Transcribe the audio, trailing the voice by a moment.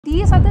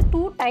These are the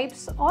two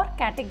types or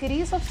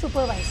categories of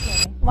supervised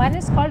learning. One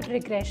is called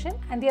regression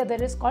and the other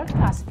is called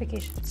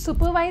classification.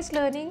 Supervised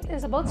learning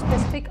is about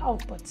specific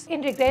outputs.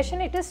 In regression,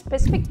 it is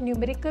specific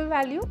numerical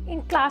value.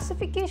 In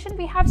classification,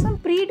 we have some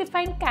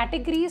predefined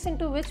categories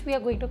into which we are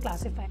going to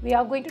classify. We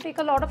are going to take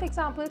a lot of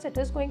examples. It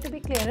is going to be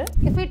clearer.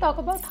 If we talk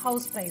about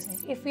house pricing,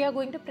 if we are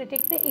going to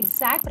predict the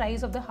exact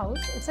price of the house,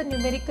 it's a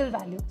numerical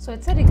value. So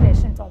it's a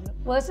regression problem.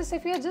 Versus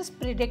if you are just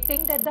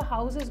predicting that the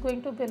house is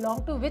going to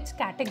belong to which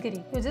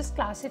category, you're just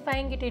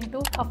classifying it into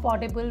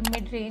affordable,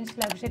 mid-range,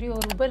 luxury or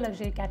uber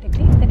luxury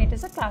category, then it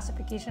is a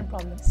classification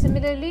problem.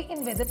 Similarly,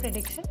 in weather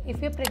prediction,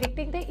 if you're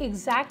predicting the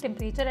exact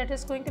temperature that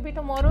is going to be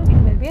tomorrow,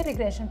 it will be a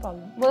regression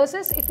problem.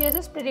 Versus if you're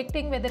just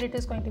predicting whether it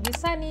is going to be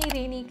sunny,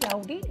 rainy,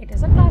 cloudy, it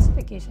is a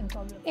classification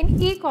problem.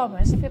 In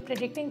e-commerce, if you're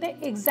predicting the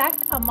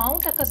exact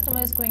amount a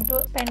customer is going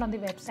to spend on the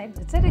website,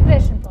 it's a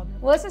regression problem.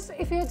 Versus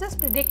if you're just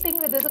predicting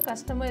whether the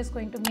customer is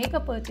going to make a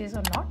purchase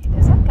or not, it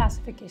is a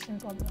classification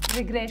problem.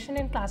 Regression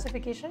and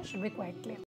classification should be quite clear.